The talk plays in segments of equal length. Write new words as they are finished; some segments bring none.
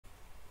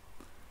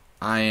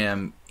I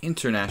am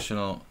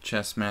international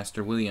chess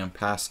master William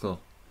Paschall.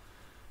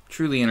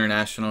 Truly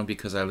international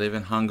because I live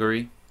in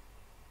Hungary.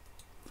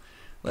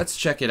 Let's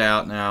check it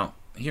out now.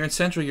 Here in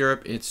Central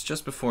Europe, it's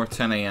just before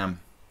 10 a.m.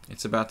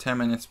 It's about 10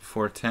 minutes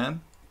before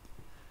 10.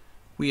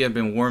 We have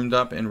been warmed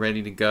up and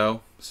ready to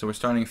go, so we're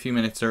starting a few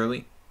minutes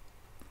early.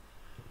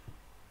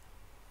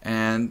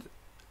 And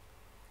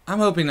I'm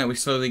hoping that we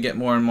slowly get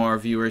more and more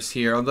viewers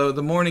here, although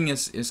the morning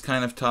is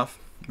kind of tough.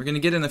 We're going to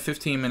get in the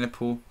 15-minute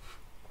pool.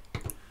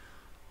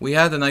 We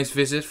had a nice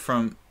visit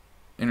from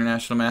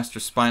International Master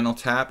Spinal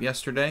Tap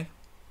yesterday.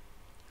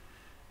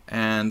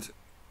 And,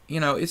 you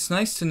know, it's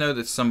nice to know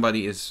that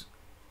somebody is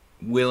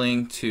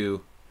willing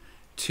to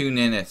tune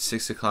in at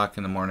 6 o'clock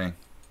in the morning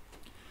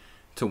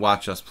to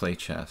watch us play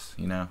chess,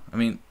 you know? I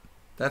mean,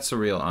 that's a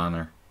real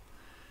honor.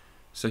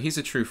 So he's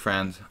a true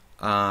friend.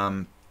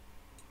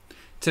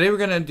 Today we're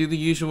going to do the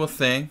usual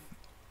thing.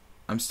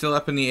 I'm still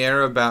up in the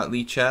air about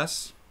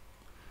Lichess.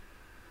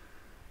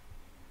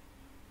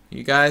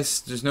 You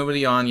guys, there's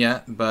nobody on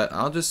yet, but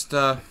I'll just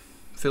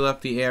fill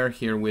up the air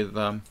here with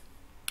the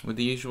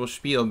usual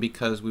spiel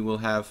because we will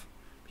have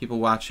people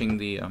watching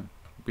the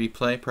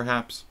replay,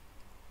 perhaps.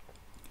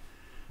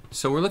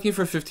 So we're looking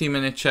for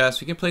 15-minute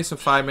chess. We can play some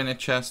 5-minute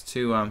chess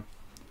too. I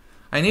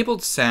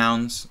enabled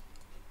sounds.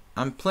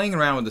 I'm playing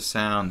around with the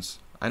sounds.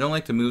 I don't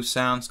like the move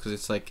sounds because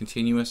it's like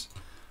continuous,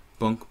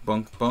 bunk,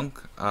 bunk, bunk.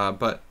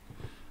 But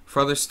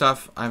for other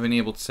stuff, I've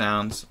enabled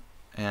sounds,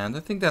 and I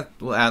think that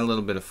will add a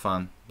little bit of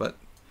fun. But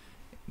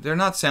they're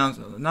not sounds.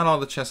 Not all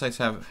the chess sites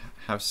have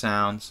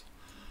sounds.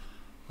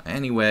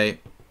 Anyway,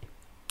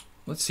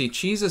 let's see.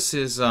 Jesus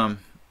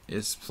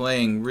is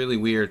playing really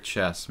weird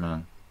chess,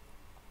 man.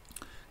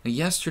 Now,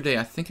 yesterday,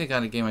 I think I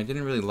got a game I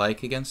didn't really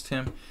like against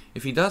him.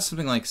 If he does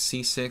something like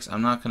c6,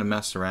 I'm not going to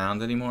mess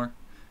around anymore.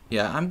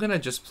 Yeah, I'm going to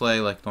just play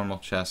like normal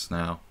chess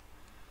now.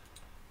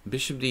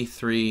 Bishop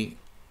d3,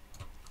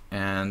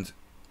 and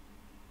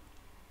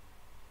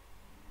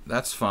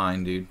that's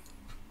fine, dude.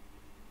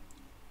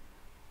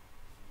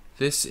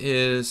 This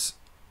is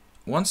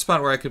one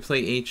spot where I could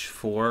play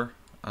h4.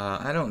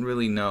 I don't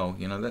really know.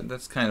 You know,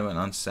 that's kind of an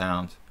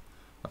unsound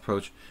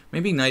approach.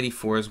 Maybe knight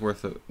e4 is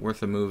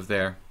worth a move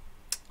there.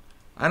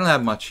 I don't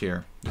have much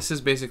here. This is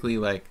basically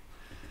like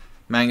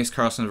Magnus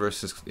Carlsen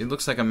versus. It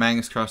looks like a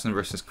Magnus Carlsen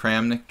versus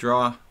Kramnik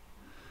draw.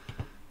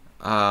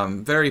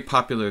 Very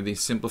popular, these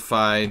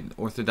simplified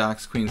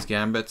orthodox Queen's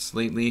Gambits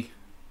lately.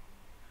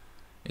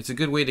 It's a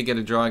good way to get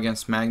a draw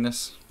against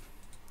Magnus,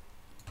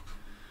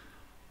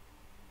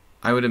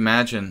 I would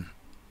imagine.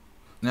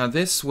 Now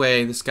this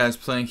way this guy's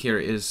playing here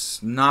is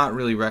not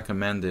really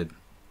recommended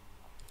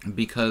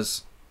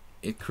because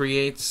it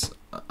creates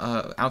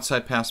an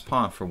outside pass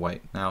pawn for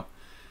white. Now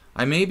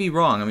I may be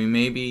wrong. I mean,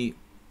 maybe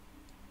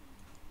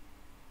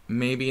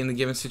in the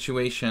given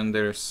situation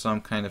there's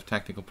some kind of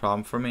technical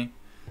problem for me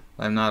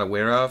I'm not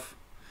aware of.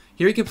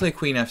 Here he can play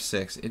queen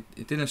f6.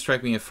 It didn't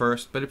strike me at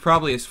first, but it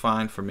probably is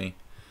fine for me.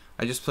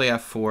 I just play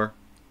f4.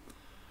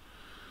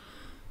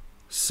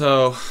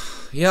 So,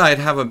 yeah, I'd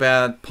have a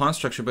bad pawn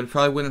structure, but it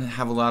probably wouldn't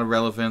have a lot of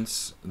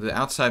relevance. The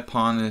outside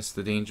pawn is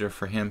the danger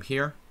for him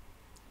here.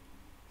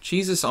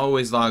 Jesus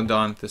always logged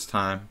on at this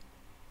time.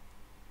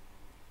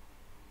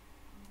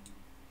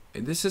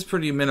 This is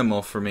pretty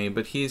minimal for me,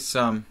 but he's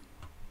a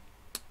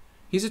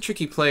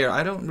tricky player.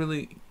 I don't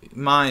really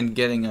mind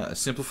getting a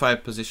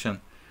simplified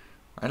position.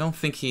 I don't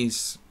think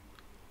he's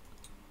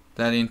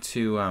that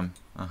into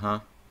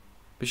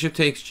Bishop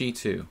takes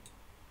g2.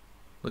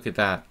 Look at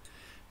that.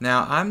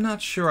 Now I'm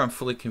not sure I'm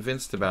fully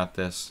convinced about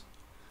this.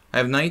 I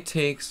have knight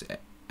takes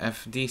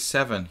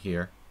fd7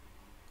 here.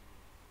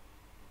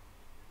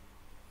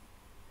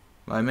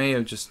 I may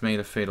have just made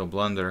a fatal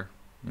blunder,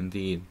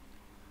 indeed.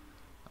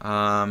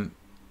 Man,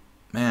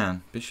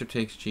 bishop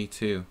takes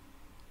g2.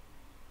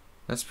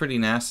 That's pretty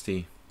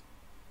nasty.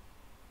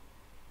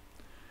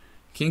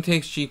 King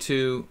takes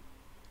g2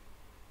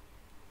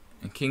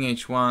 and king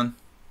h1.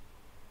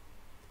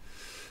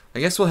 I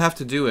guess we'll have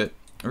to do it.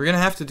 We're going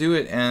to have to do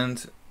it,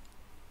 and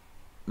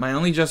my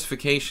only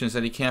justification is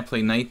that he can't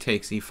play knight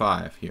takes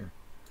e5 here.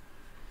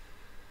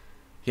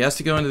 He has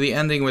to go into the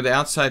ending where the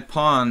outside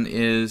pawn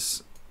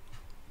is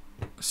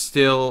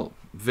still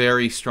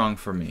very strong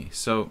for me.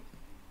 So,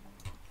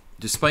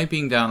 despite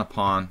being down a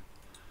pawn,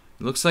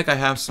 it looks like I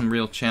have some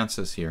real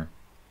chances here.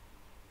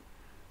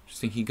 Just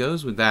think he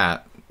goes with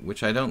that,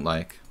 which I don't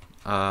like.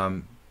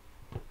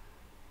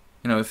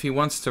 You know, if he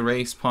wants to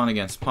race pawn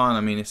against pawn,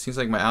 I mean, it seems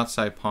like my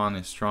outside pawn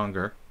is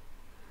stronger.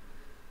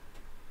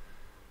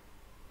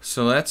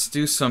 So let's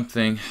do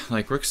something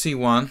like rook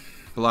c1,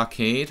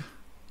 blockade.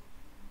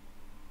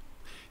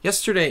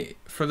 Yesterday,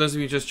 for those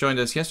of you who just joined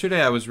us,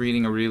 yesterday I was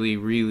reading a really,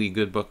 really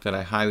good book that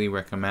I highly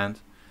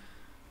recommend.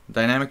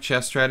 Dynamic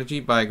Chess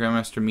Strategy by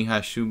Grandmaster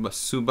Mihai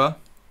Suba.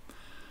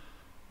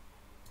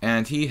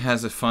 And he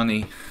has a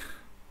funny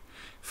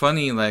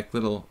like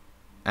little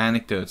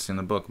anecdotes in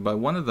the book. But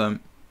one of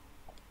them,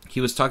 he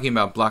was talking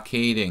about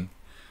blockading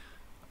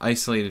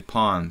isolated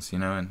pawns, you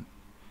know, and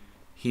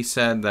he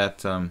said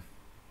that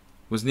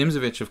was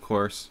Nimzovich, of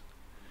course,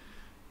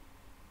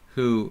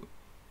 who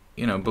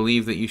you know,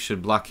 believe that you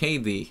should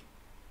blockade the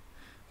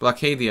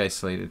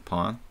isolated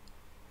pawn.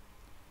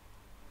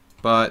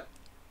 But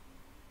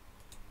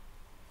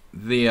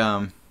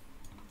the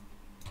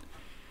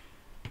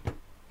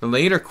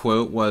later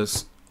quote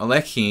was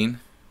Alekhine,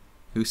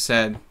 who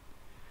said,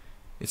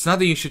 "It's not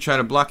that you should try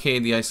to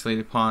blockade the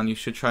isolated pawn, you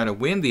should try to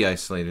win the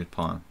isolated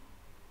pawn."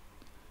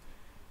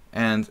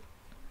 And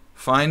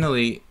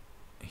finally,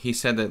 he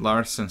said that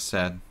Larsen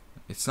said,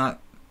 it's not,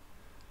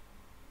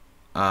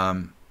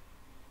 no,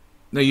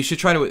 you should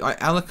try to,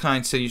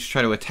 Alekhine said you should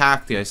try to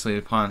attack the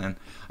isolated pawn, and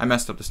I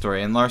messed up the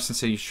story, and Larsen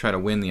said you should try to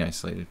win the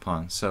isolated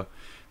pawn. So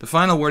the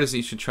final word is that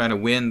you should try to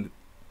win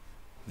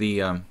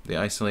the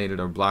isolated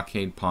or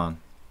blockade pawn.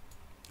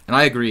 And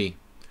I agree.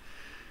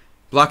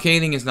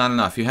 Blockading is not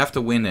enough. You have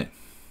to win it.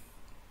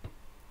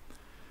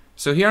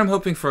 So here I'm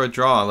hoping for a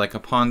draw, like a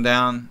pawn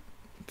down,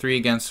 3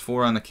 against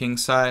 4 on the king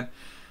side.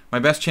 My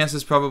best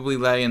chances probably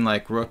lay in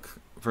like rook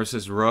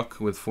versus rook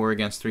with 4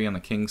 against 3 on the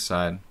king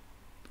side.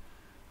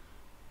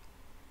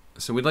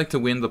 So we'd like to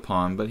win the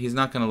pawn, but he's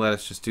not going to let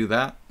us just do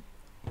that.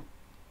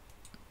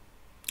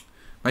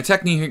 My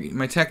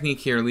technique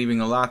here leaving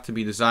a lot to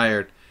be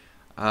desired.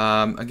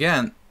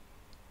 Again,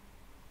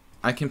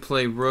 I can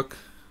play rook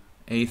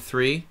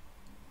a3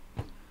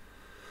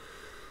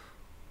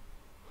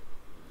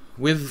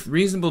 with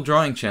reasonable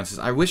drawing chances.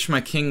 I wish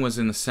my king was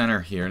in the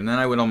center here, and then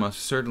I would almost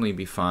certainly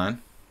be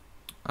fine.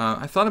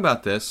 I thought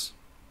about this,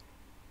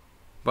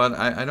 but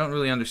I don't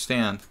really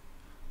understand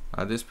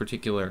this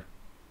particular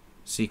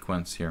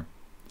sequence here.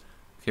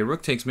 Okay,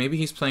 rook takes. Maybe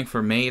he's playing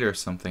for mate or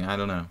something. I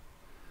don't know.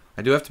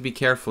 I do have to be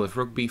careful. If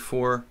rook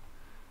b4,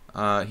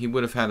 he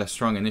would have had a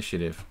strong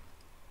initiative.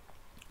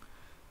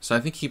 So I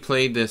think he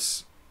played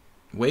this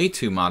way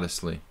too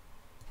modestly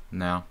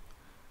now.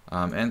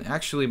 And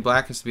actually,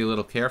 black has to be a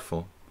little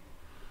careful.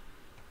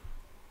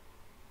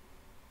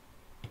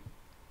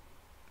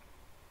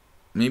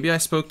 Maybe I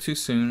spoke too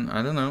soon.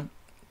 I don't know.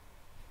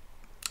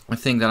 I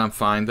think that I'm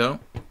fine, though.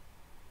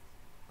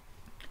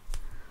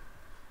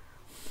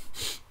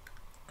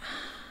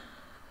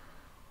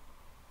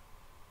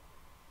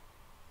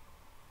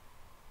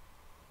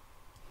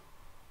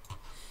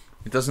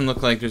 It doesn't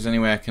look like there's any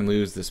way I can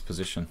lose this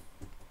position.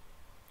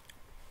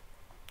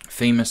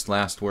 Famous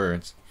last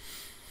words.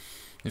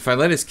 If I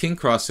let his king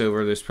cross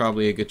over, there's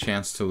probably a good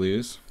chance to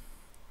lose.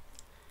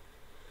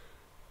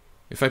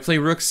 If I play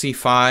rook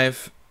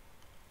c5,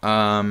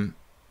 I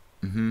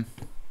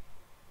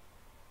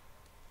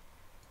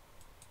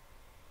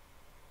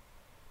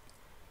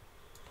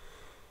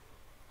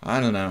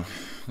don't know.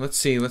 Let's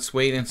see. Let's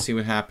wait and see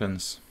what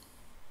happens.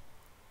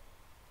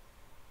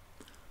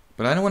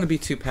 But I don't want to be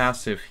too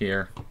passive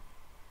here.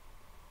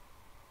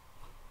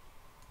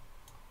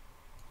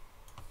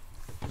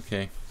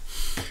 Okay.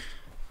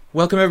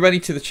 Welcome everybody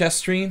to the chess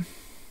stream.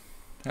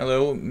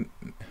 Hello.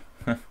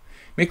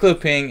 Miklo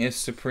Ping is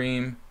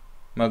Supreme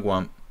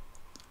Mugwump.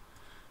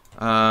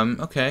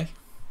 Okay.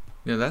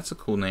 Yeah, that's a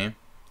cool name.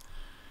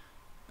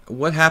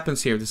 What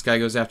happens here if this guy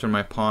goes after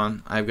my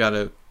pawn? I've got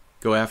to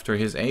go after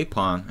his A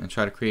pawn and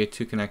try to create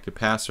 2 connected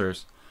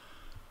passers.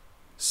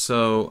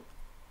 So,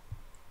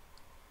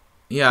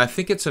 yeah, I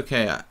think it's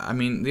okay. I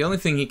mean, the only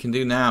thing he can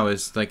do now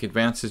is like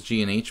advance his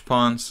G and H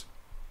pawns.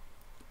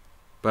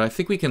 But I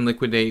think we can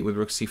liquidate with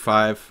rook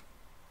c5.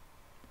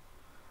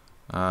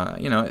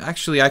 You know,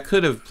 actually, I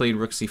could have played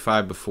rook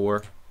c5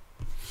 before.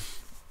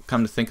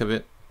 Come to think of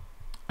it.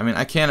 I mean,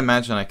 I can't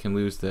imagine I can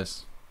lose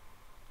this.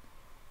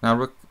 Now,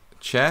 rook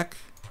check.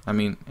 I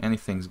mean,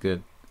 anything's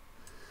good.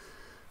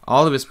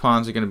 All of his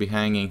pawns are going to be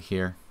hanging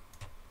here.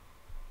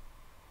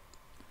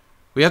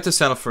 We have to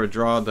settle for a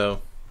draw,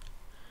 though.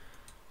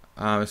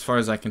 As far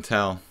as I can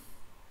tell,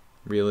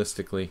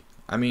 realistically.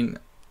 I mean,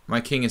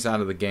 my king is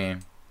out of the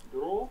game.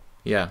 Draw?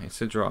 Yeah,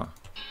 it's a draw.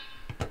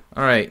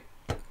 All right.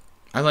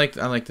 I like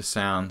the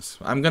sounds.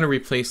 I'm going to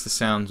replace the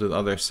sounds with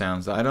other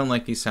sounds. I don't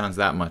like these sounds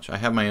that much. I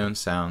have my own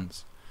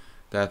sounds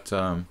that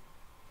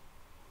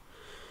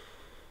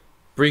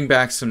bring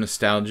back some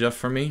nostalgia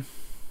for me.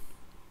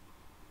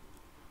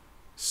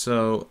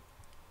 So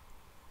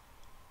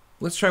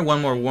let's try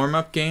one more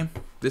warm-up game.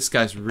 This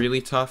guy's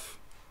really tough.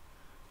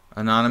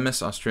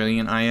 Anonymous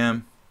Australian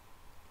IM.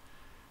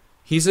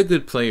 He's a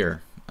good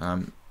player.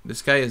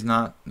 This guy is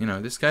not, you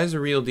know, this guy's a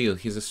real deal.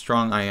 He's a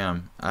strong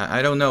IM.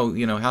 I don't know,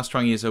 you know, how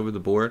strong he is over the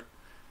board,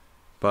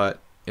 but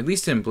at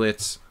least in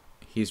blitz,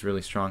 he's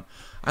really strong.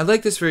 I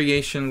like this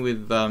variation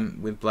with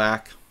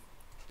black.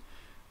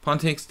 Pawn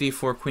takes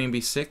d4, queen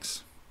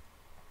b6,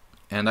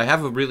 and I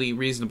have a really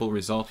reasonable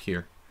result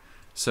here.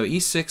 So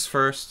e6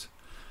 first,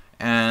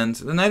 and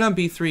the knight on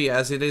b3,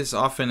 as it is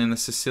often in the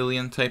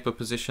Sicilian type of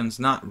positions,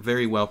 not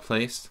very well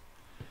placed.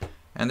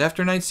 And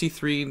after knight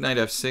c3, knight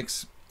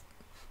f6.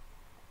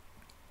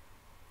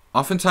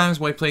 Oftentimes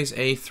white plays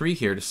a3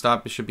 here to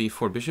stop bishop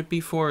b4. Bishop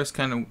b4 is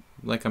kind of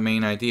like a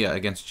main idea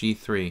against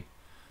g3.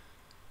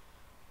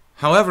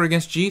 However,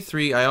 against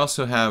g3 I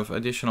also have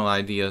additional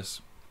ideas.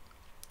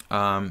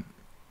 Like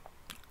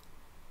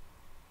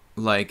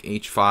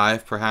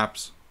h5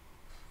 perhaps.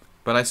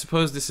 But I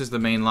suppose this is the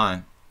main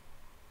line.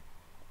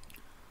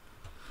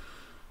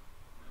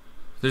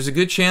 There's a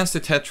good chance the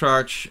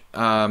Tetrarch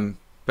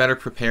better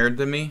prepared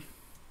than me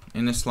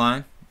in this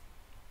line.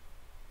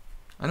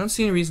 I don't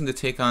see any reason to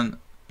take on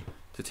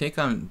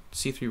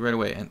c3 right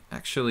away. And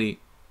actually,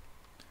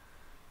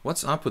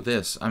 what's up with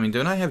this? I mean,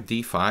 don't I have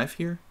d5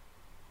 here?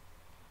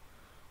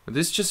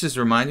 This just is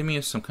reminding me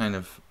of some kind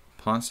of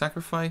pawn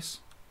sacrifice.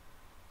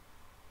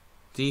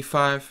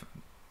 d5.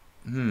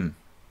 I'm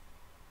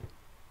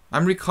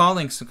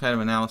recalling some kind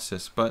of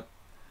analysis, but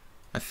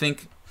I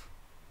think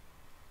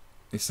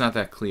it's not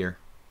that clear.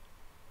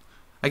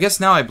 I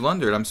guess now I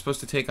blundered. I'm supposed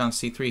to take on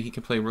c3. He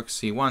can play rook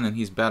c1, and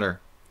he's better.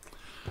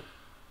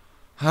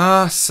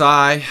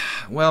 Sigh.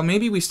 Well,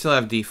 maybe we still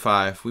have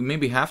d5. We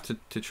maybe have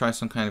to try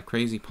some kind of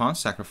crazy pawn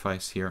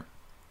sacrifice here.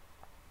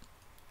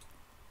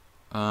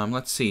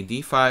 Let's see.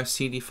 d5,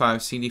 cd5,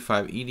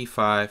 cd5,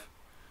 ed5,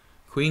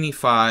 queen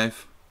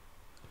e5,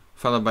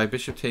 followed by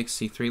bishop takes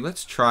c3.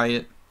 Let's try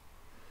it.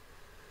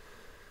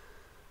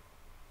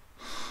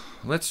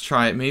 Let's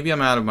try it. Maybe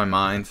I'm out of my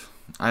mind.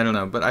 I don't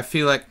know. But I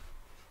feel like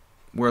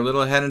we're a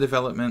little ahead in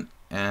development.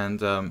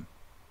 And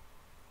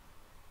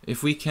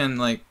if we can,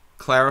 like,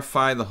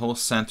 clarify the whole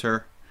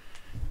center,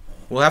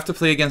 we'll have to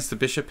play against the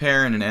bishop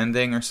pair in an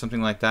ending or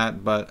something like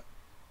that. But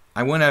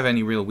I won't have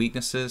any real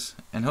weaknesses.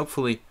 And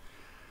hopefully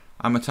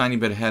I'm a tiny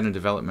bit ahead in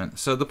development.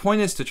 So the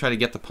point is to try to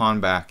get the pawn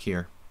back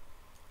here.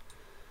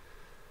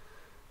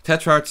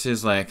 Tetrarch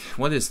is like,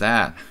 what is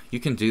that? You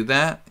can do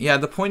that? Yeah,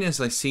 the point is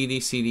like cd,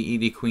 cd,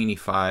 ed, queen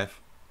e5.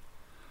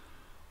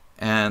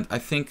 And I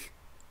think,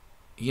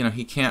 you know,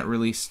 he can't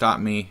really stop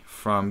me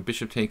from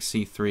bishop takes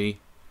c3,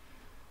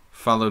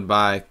 followed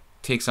by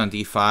takes on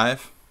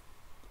d5.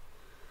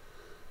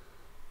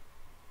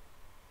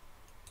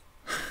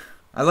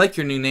 I like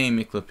your new name,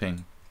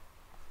 Mikloping.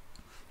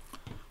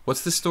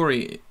 What's the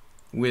story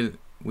with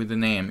the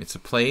name? It's a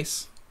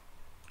place.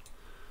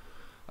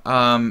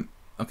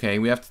 Okay,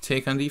 we have to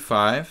take on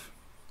d5.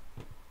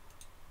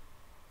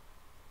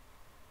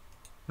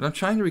 But I'm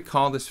trying to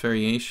recall this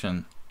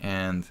variation,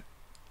 and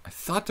I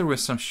thought there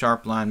was some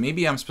sharp line.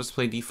 Maybe I'm supposed to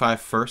play d5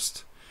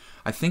 first.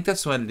 I think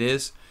that's what it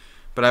is,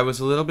 but I was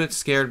a little bit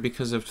scared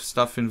because of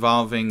stuff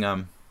involving...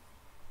 I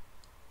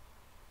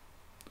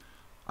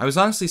was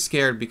honestly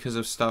scared because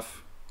of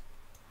stuff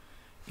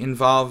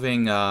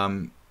involving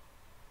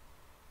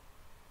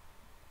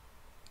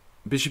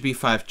bishop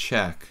e5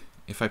 check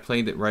if I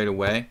played it right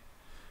away.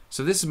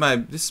 So this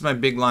is my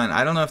big line.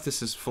 I don't know if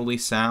this is fully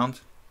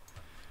sound.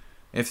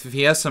 If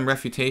he has some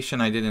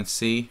refutation I didn't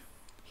see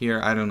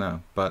here, I don't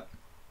know, but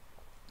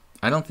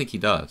I don't think he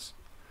does.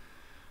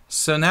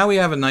 So now we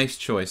have a nice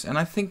choice, and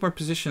I think our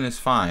position is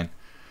fine.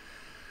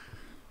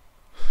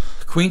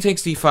 Queen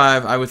takes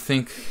d5 I would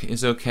think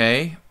is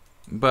okay,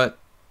 but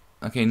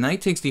okay,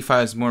 knight takes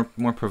d5 is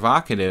more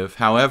provocative.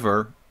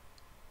 However,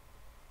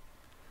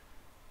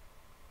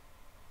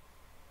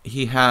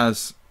 he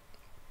has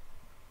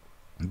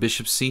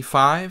bishop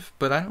c5,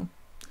 but I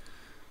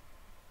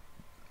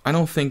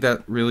don't think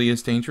that really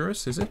is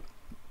dangerous, is it?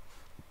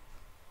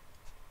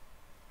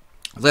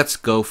 Let's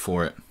go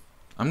for it.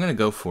 I'm going to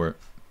go for it.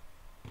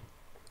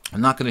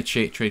 I'm not going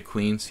to trade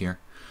queens here.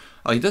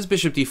 Oh, he does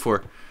bishop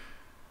d4.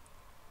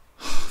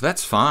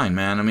 That's fine,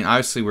 man. I mean,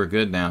 obviously we're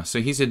good now. So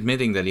he's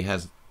admitting that he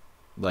has,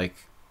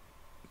 like,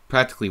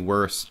 practically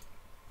worse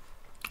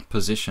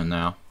position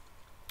now.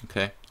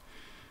 Okay.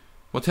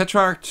 Well,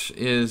 Tetrarch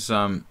is...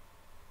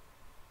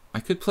 I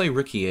could play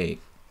rook e8.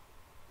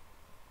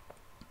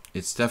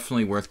 It's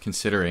definitely worth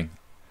considering.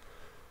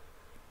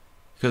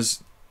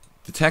 Because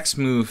the text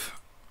move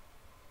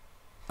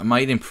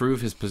might improve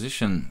his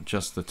position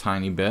just a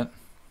tiny bit.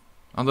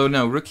 Although,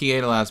 no, rook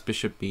e8 allows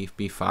bishop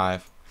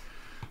b5.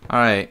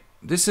 Alright,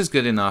 this is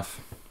good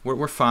enough.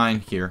 We're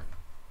fine here.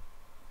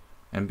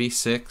 And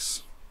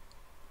b6.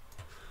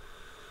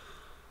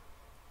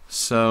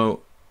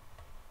 So...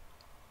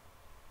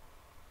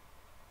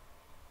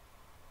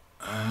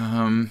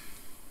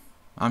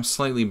 I'm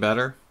slightly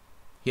better.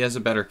 He has a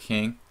better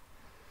king.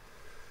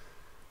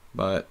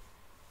 But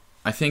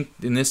I think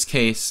in this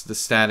case the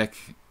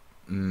static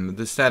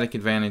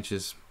advantage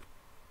is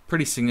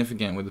pretty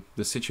significant with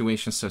the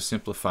situation so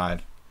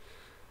simplified.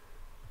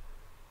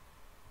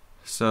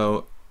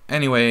 So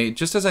anyway,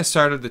 just as I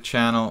started the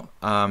channel,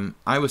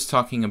 I was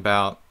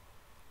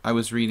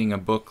reading a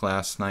book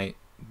last night,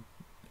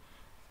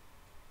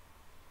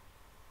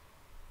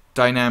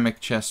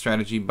 Dynamic Chess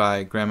Strategy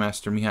by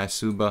Grandmaster Mihai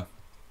Suba.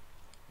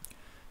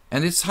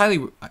 And it's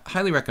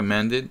highly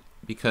recommended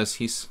because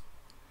he's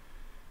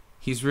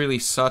really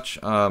such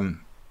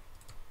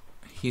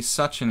he's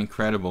such an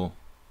incredible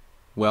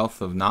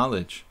wealth of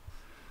knowledge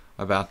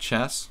about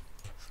chess.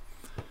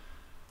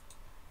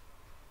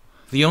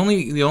 The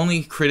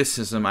only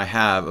criticism I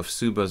have of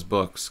Suba's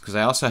books, because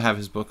I also have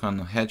his book on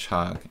the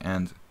hedgehog,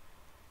 and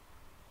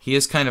he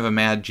is kind of a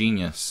mad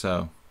genius,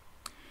 so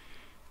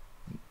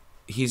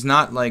he's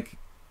not like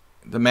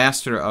the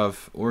master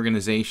of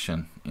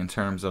organization in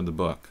terms of the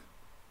book.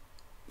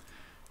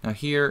 Now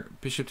here,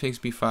 bishop takes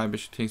b5,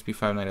 bishop takes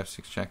b5, knight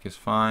f6 check is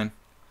fine.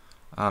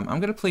 I'm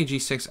going to play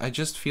g6. I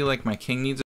just feel like my king needs